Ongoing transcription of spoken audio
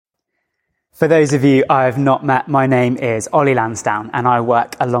For those of you I have not met, my name is Ollie Lansdowne and I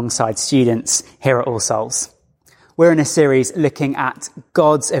work alongside students here at All Souls. We're in a series looking at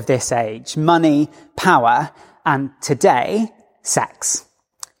gods of this age, money, power, and today, sex.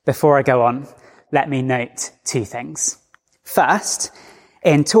 Before I go on, let me note two things. First,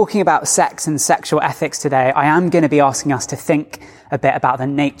 in talking about sex and sexual ethics today, I am going to be asking us to think a bit about the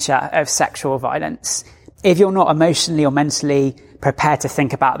nature of sexual violence. If you're not emotionally or mentally prepared to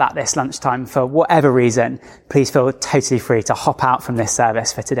think about that this lunchtime for whatever reason, please feel totally free to hop out from this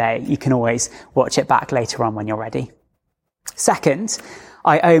service for today. You can always watch it back later on when you're ready. Second,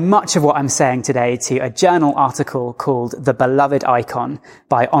 I owe much of what I'm saying today to a journal article called The Beloved Icon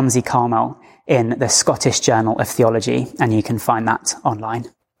by Onzi Carmel in the Scottish Journal of Theology, and you can find that online.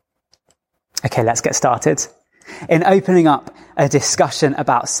 Okay, let's get started. In opening up a discussion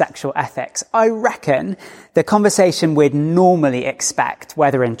about sexual ethics, I reckon the conversation we'd normally expect,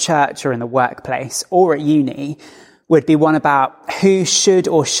 whether in church or in the workplace or at uni, would be one about who should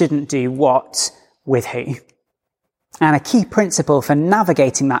or shouldn't do what with who. And a key principle for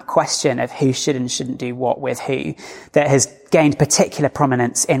navigating that question of who should and shouldn't do what with who that has gained particular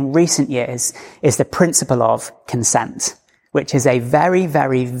prominence in recent years is the principle of consent, which is a very,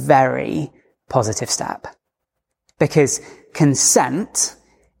 very, very positive step. Because consent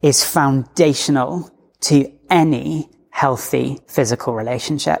is foundational to any healthy physical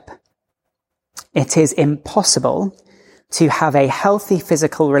relationship. It is impossible to have a healthy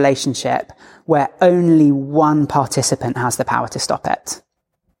physical relationship where only one participant has the power to stop it.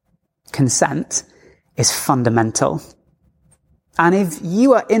 Consent is fundamental. And if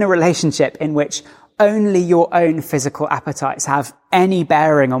you are in a relationship in which only your own physical appetites have any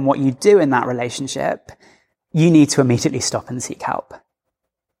bearing on what you do in that relationship, you need to immediately stop and seek help.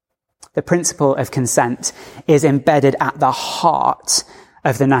 The principle of consent is embedded at the heart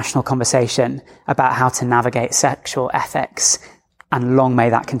of the national conversation about how to navigate sexual ethics, and long may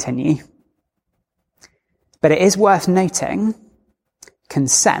that continue. But it is worth noting,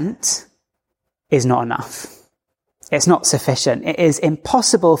 consent is not enough. It's not sufficient. It is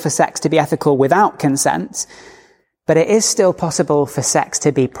impossible for sex to be ethical without consent, but it is still possible for sex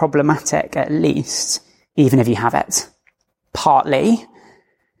to be problematic, at least, even if you have it. Partly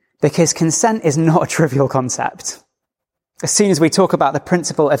because consent is not a trivial concept. As soon as we talk about the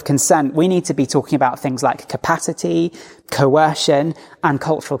principle of consent, we need to be talking about things like capacity, coercion, and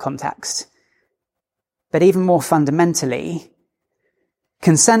cultural context. But even more fundamentally,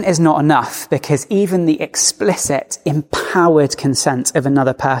 consent is not enough because even the explicit, empowered consent of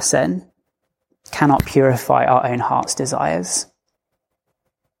another person cannot purify our own heart's desires.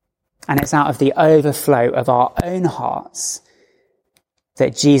 And it's out of the overflow of our own hearts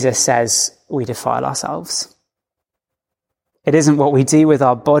that Jesus says we defile ourselves. It isn't what we do with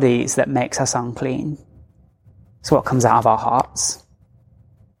our bodies that makes us unclean. It's what comes out of our hearts.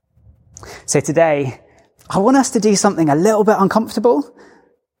 So today, I want us to do something a little bit uncomfortable.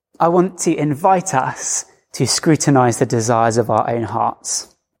 I want to invite us to scrutinize the desires of our own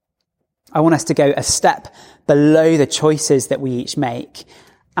hearts. I want us to go a step below the choices that we each make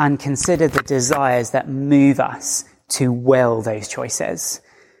and consider the desires that move us to will those choices.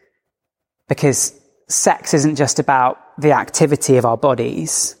 Because sex isn't just about the activity of our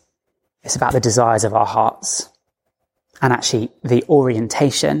bodies, it's about the desires of our hearts, and actually the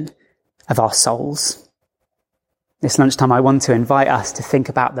orientation of our souls. This lunchtime, I want to invite us to think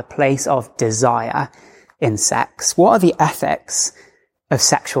about the place of desire in sex. What are the ethics of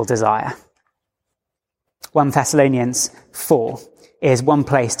sexual desire? 1 Thessalonians 4 is one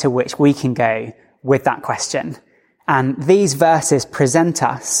place to which we can go with that question. And these verses present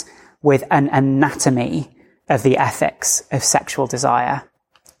us with an anatomy of the ethics of sexual desire,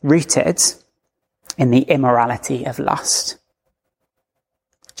 rooted in the immorality of lust.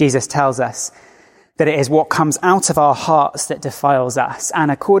 Jesus tells us that it is what comes out of our hearts that defiles us.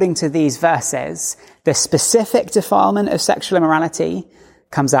 And according to these verses, the specific defilement of sexual immorality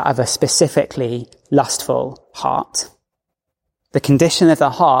comes out of a specifically lustful heart. The condition of the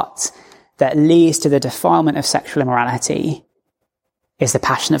heart that leads to the defilement of sexual immorality is the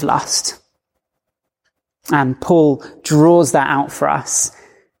passion of lust. And Paul draws that out for us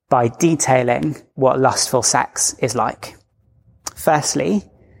by detailing what lustful sex is like. Firstly,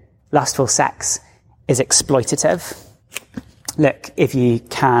 lustful sex is exploitative. Look, if you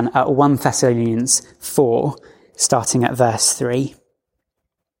can, at 1 Thessalonians 4, starting at verse 3.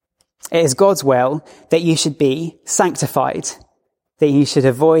 It is God's will that you should be sanctified, that you should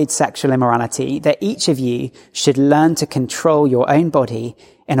avoid sexual immorality, that each of you should learn to control your own body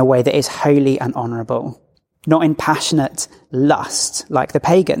in a way that is holy and honourable, not in passionate lust like the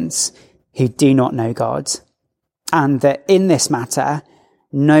pagans, who do not know God, and that in this matter,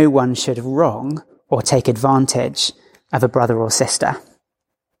 no one should wrong or take advantage of a brother or sister.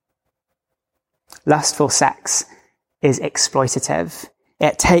 Lustful sex is exploitative.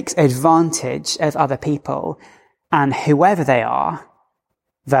 It takes advantage of other people, and whoever they are,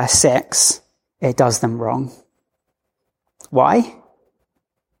 verse 6, it does them wrong. Why?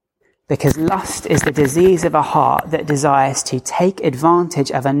 Because lust is the disease of a heart that desires to take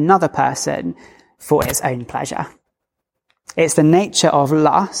advantage of another person for its own pleasure. It's the nature of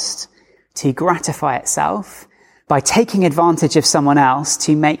lust to gratify itself by taking advantage of someone else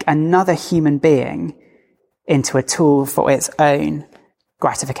to make another human being into a tool for its own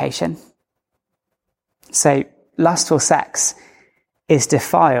gratification. So lustful sex is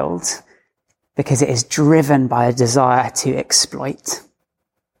defiled because it is driven by a desire to exploit.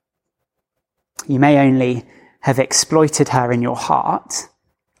 You may only have exploited her in your heart,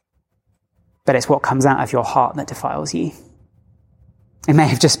 but it's what comes out of your heart that defiles you. It may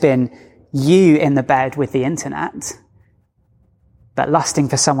have just been you in the bed with the internet, but lusting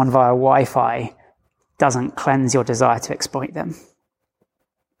for someone via Wi-Fi doesn't cleanse your desire to exploit them.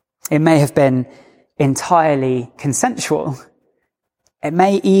 It may have been entirely consensual. It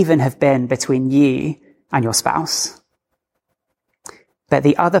may even have been between you and your spouse. But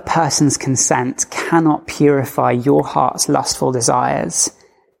the other person's consent cannot purify your heart's lustful desires,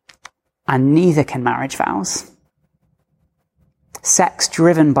 and neither can marriage vows. Sex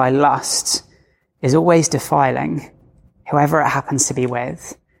driven by lust is always defiling, whoever it happens to be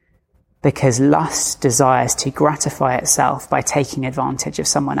with, because lust desires to gratify itself by taking advantage of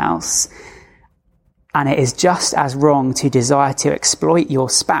someone else. And it is just as wrong to desire to exploit your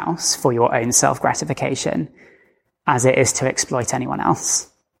spouse for your own self-gratification as it is to exploit anyone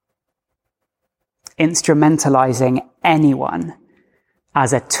else. Instrumentalizing anyone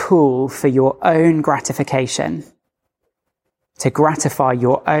as a tool for your own gratification, to gratify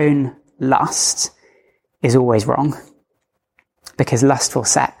your own lust, is always wrong, because lustful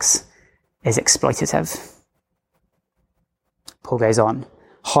sex is exploitative. Paul goes on,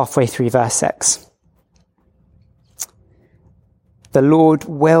 halfway through verse 6. The Lord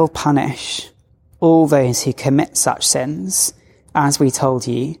will punish all those who commit such sins, as we told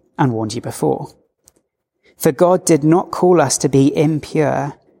you and warned you before. For God did not call us to be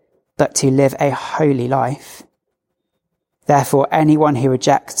impure, but to live a holy life. Therefore, anyone who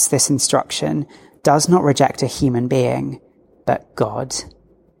rejects this instruction does not reject a human being, but God,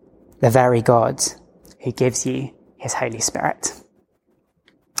 the very God who gives you his Holy Spirit.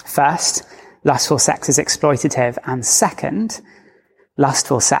 First, lustful sex is exploitative, and second,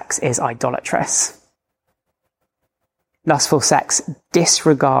 lustful sex is idolatrous. Lustful sex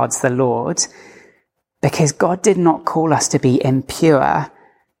disregards the Lord because God did not call us to be impure,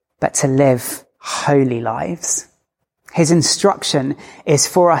 but to live holy lives. His instruction is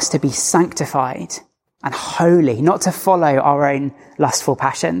for us to be sanctified and holy, not to follow our own lustful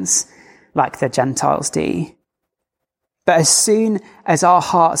passions like the Gentiles do. But as soon as our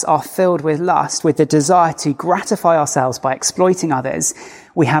hearts are filled with lust, with the desire to gratify ourselves by exploiting others,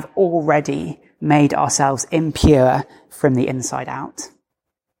 we have already made ourselves impure from the inside out.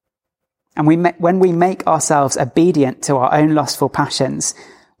 And when we make ourselves obedient to our own lustful passions,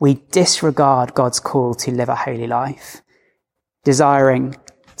 we disregard God's call to live a holy life, desiring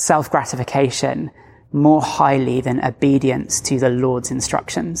self-gratification more highly than obedience to the Lord's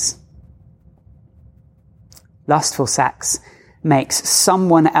instructions. Lustful sex makes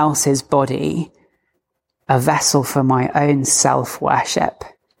someone else's body a vessel for my own self-worship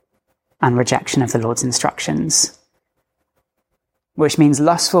and rejection of the Lord's instructions. Which means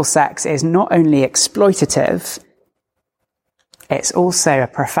lustful sex is not only exploitative, it's also a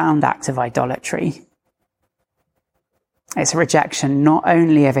profound act of idolatry. It's a rejection not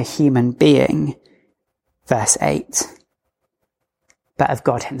only of a human being, verse 8, but of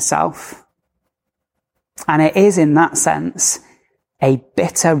God himself. And it is, in that sense, a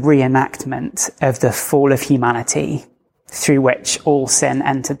bitter reenactment of the fall of humanity through which all sin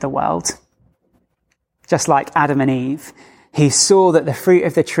entered the world. Just like Adam and Eve, who saw that the fruit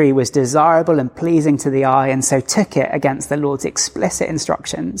of the tree was desirable and pleasing to the eye and so took it against the Lord's explicit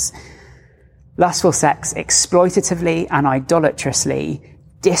instructions, lustful sex exploitatively and idolatrously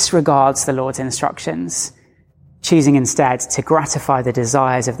disregards the Lord's instructions, choosing instead to gratify the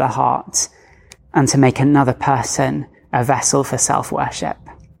desires of the heart and to make another person a vessel for self-worship.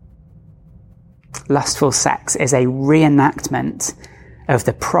 Lustful sex is a reenactment of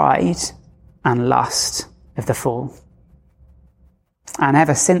the pride and lust of the fall. And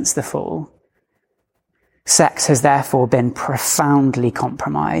ever since the fall, sex has therefore been profoundly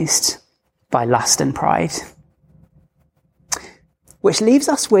compromised by lust and pride. Which leaves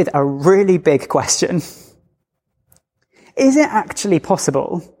us with a really big question. Is it actually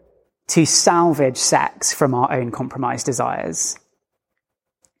possible to salvage sex from our own compromised desires?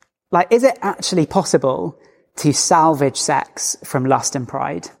 Is it actually possible to salvage sex from lust and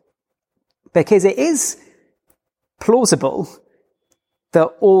pride? Because it is plausible that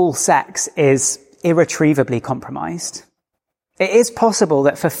all sex is irretrievably compromised. It is possible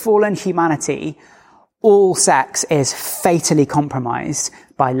that for fallen humanity, all sex is fatally compromised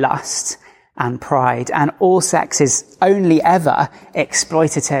by lust and pride, and all sex is only ever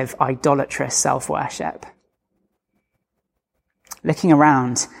exploitative, idolatrous self-worship. Looking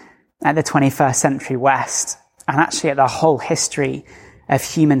around at the 21st century West, and actually at the whole history of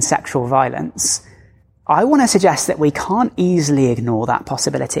human sexual violence, I want to suggest that we can't easily ignore that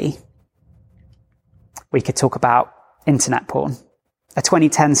possibility. We could talk about internet porn. A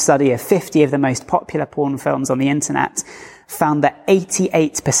 2010 study of 50 of the most popular porn films on the internet found that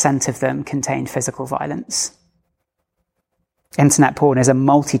 88% of them contained physical violence. Internet porn is a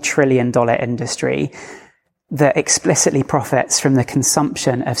multi-trillion-dollar industry that explicitly profits from the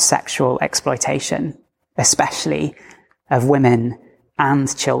consumption of sexual exploitation, especially of women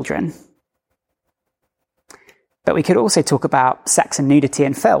and children. But we could also talk about sex and nudity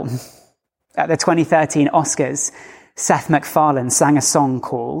in film. At the 2013 Oscars, Seth MacFarlane sang a song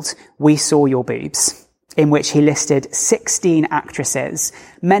called "We Saw Your Boobs," in which he listed 16 actresses,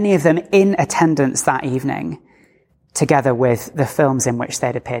 many of them in attendance that evening, together with the films in which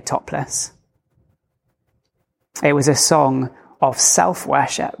they'd appeared topless. It was a song of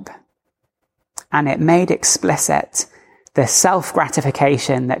self-worship, and it made explicit the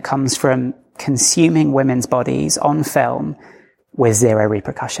self-gratification that comes from consuming women's bodies on film with zero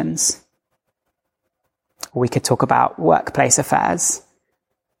repercussions. We could talk about workplace affairs.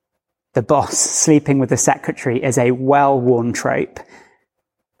 The boss sleeping with the secretary is a well-worn trope,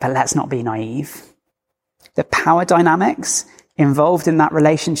 but let's not be naive. The power dynamics involved in that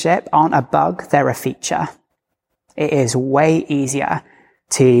relationship aren't a bug, they're a feature. It is way easier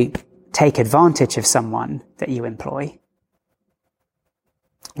to take advantage of someone that you employ.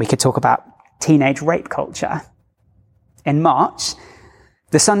 We could talk about teenage rape culture. In March,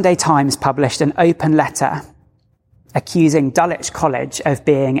 the Sunday Times published an open letter accusing Dulwich College of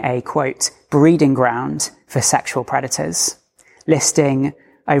being a, quote, breeding ground for sexual predators, listing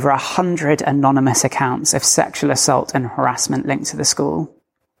over 100 anonymous accounts of sexual assault and harassment linked to the school.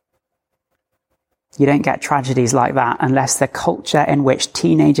 You don't get tragedies like that unless the culture in which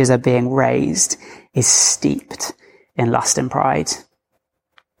teenagers are being raised is steeped in lust and pride.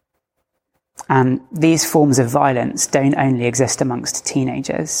 And these forms of violence don't only exist amongst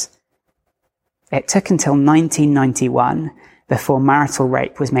teenagers. It took until 1991 before marital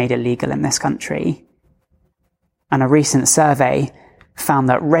rape was made illegal in this country. And a recent survey found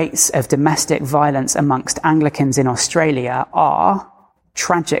that rates of domestic violence amongst Anglicans in Australia are,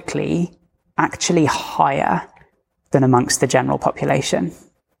 tragically, actually higher than amongst the general population.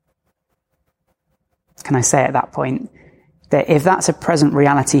 Can I say at that point that if that's a present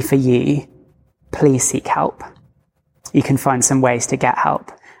reality for you, please seek help. You can find some ways to get help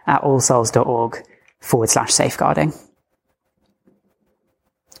at allsouls.org/safeguarding.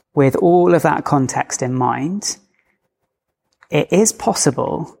 With all of that context in mind, it is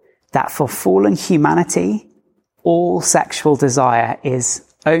possible that for fallen humanity, all sexual desire is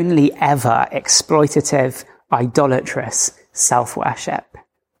only ever exploitative, idolatrous self-worship.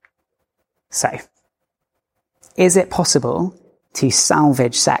 So, is it possible to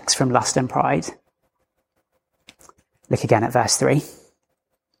salvage sex from lust and pride? Look again at verse 3.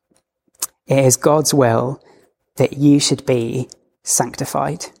 It is God's will that you should be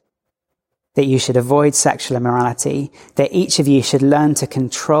sanctified, that you should avoid sexual immorality, that each of you should learn to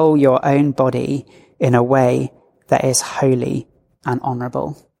control your own body in a way that is holy and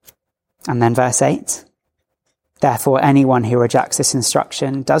honourable. And then verse 8. Therefore, anyone who rejects this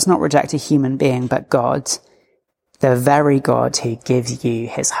instruction does not reject a human being, but God, the very God who gives you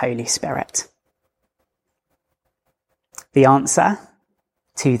his Holy Spirit. The answer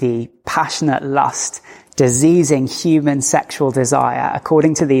to the passionate lust, diseasing human sexual desire,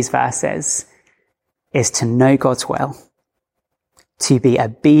 according to these verses, is to know God's will, to be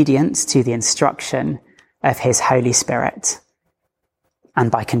obedient to the instruction of his Holy Spirit,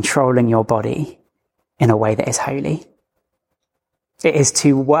 and by controlling your body in a way that is holy. It is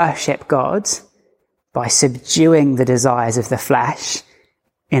to worship God by subduing the desires of the flesh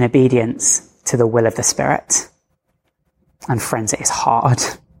in obedience to the will of the Spirit. And friends, it is hard.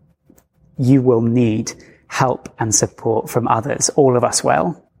 You will need help and support from others. All of us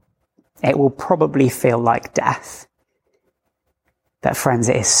will. It will probably feel like death. But friends,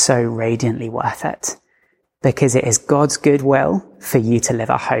 it is so radiantly worth it, because it is God's good will for you to live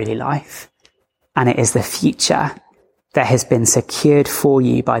a holy life. And it is the future that has been secured for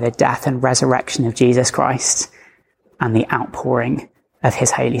you by the death and resurrection of Jesus Christ and the outpouring of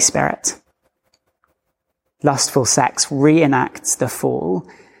his Holy Spirit. Lustful sex reenacts the fall,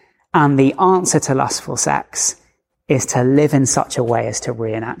 and the answer to lustful sex is to live in such a way as to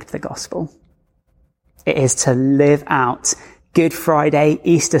reenact the gospel. It is to live out Good Friday,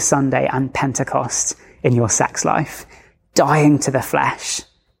 Easter Sunday, and Pentecost in your sex life, dying to the flesh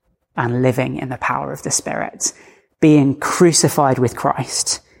and living in the power of the Spirit, being crucified with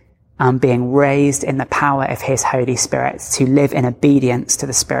Christ and being raised in the power of his Holy Spirit to live in obedience to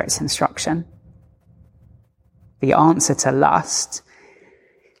the Spirit's instruction. The answer to lust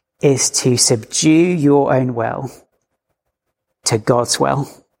is to subdue your own will to God's will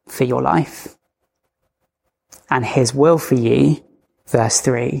for your life. And his will for you, verse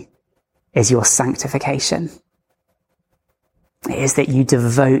 3, is your sanctification. It is that you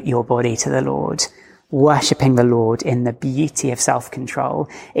devote your body to the Lord, worshipping the Lord in the beauty of self-control.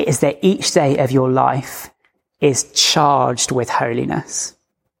 It is that each day of your life is charged with holiness.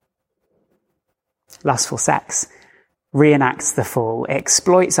 Lustful sex reenacts the fall. It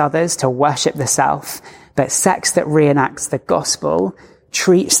exploits others to worship the self, but sex that reenacts the gospel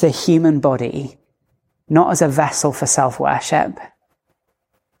treats the human body not as a vessel for self-worship,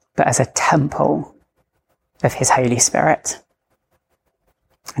 but as a temple of his Holy Spirit.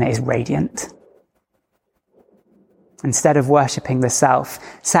 And it is radiant. Instead of worshipping the self,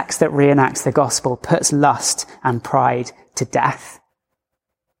 sex that reenacts the gospel puts lust and pride to death.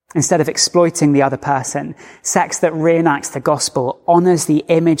 Instead of exploiting the other person, sex that reenacts the gospel honors the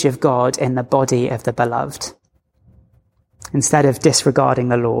image of God in the body of the beloved. Instead of disregarding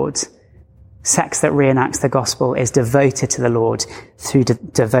the Lord, sex that reenacts the gospel is devoted to the Lord through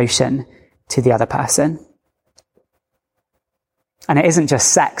devotion to the other person. And it isn't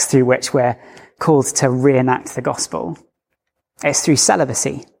just sex through which we're called to reenact the gospel. It's through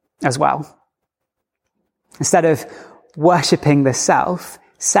celibacy as well. Instead of worshipping the self,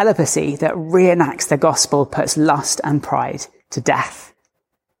 celibacy that reenacts the gospel puts lust and pride to death.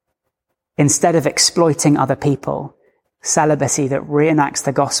 Instead of exploiting other people, celibacy that reenacts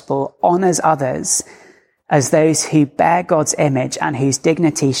the gospel honors others as those who bear God's image and whose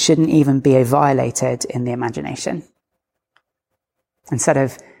dignity shouldn't even be violated in the imagination. Instead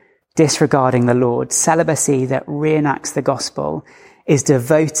of disregarding the Lord, celibacy that reenacts the gospel is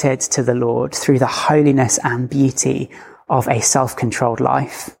devoted to the Lord through the holiness and beauty of a self-controlled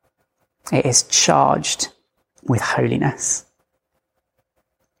life. It is charged with holiness.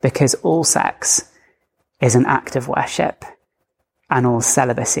 Because all sex is an act of worship, and all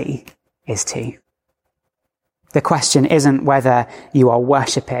celibacy is too. The question isn't whether you are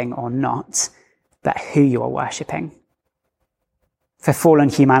worshipping or not, but who you are worshipping. For fallen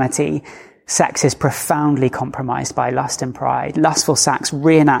humanity, sex is profoundly compromised by lust and pride. Lustful sex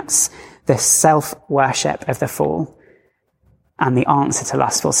reenacts the self-worship of the fall. And the answer to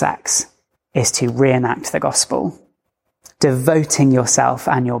lustful sex is to reenact the gospel, devoting yourself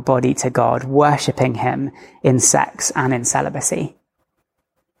and your body to God, worshipping him in sex and in celibacy.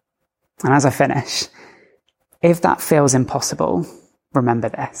 And as I finish, if that feels impossible, remember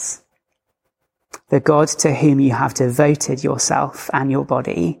this. The God to whom you have devoted yourself and your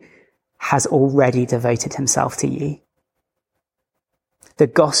body has already devoted himself to you. The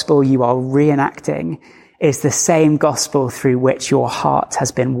gospel you are reenacting is the same gospel through which your heart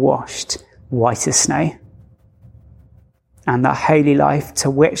has been washed white as snow. And the holy life to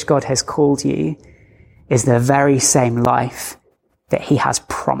which God has called you is the very same life that he has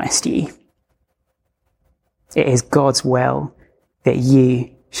promised you. It is God's will that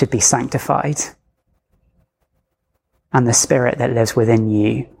you should be sanctified. And the Spirit that lives within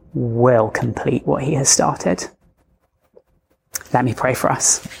you will complete what he has started. Let me pray for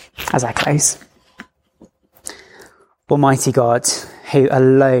us as I close. Almighty God, who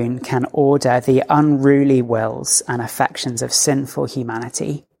alone can order the unruly wills and affections of sinful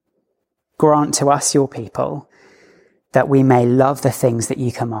humanity, grant to us, your people, that we may love the things that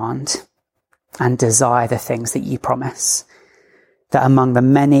you command and desire the things that you promise, that among the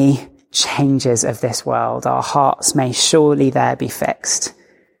many changes of this world, our hearts may surely there be fixed,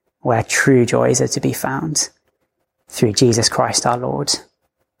 where true joys are to be found, through Jesus Christ our Lord.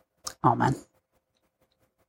 Amen.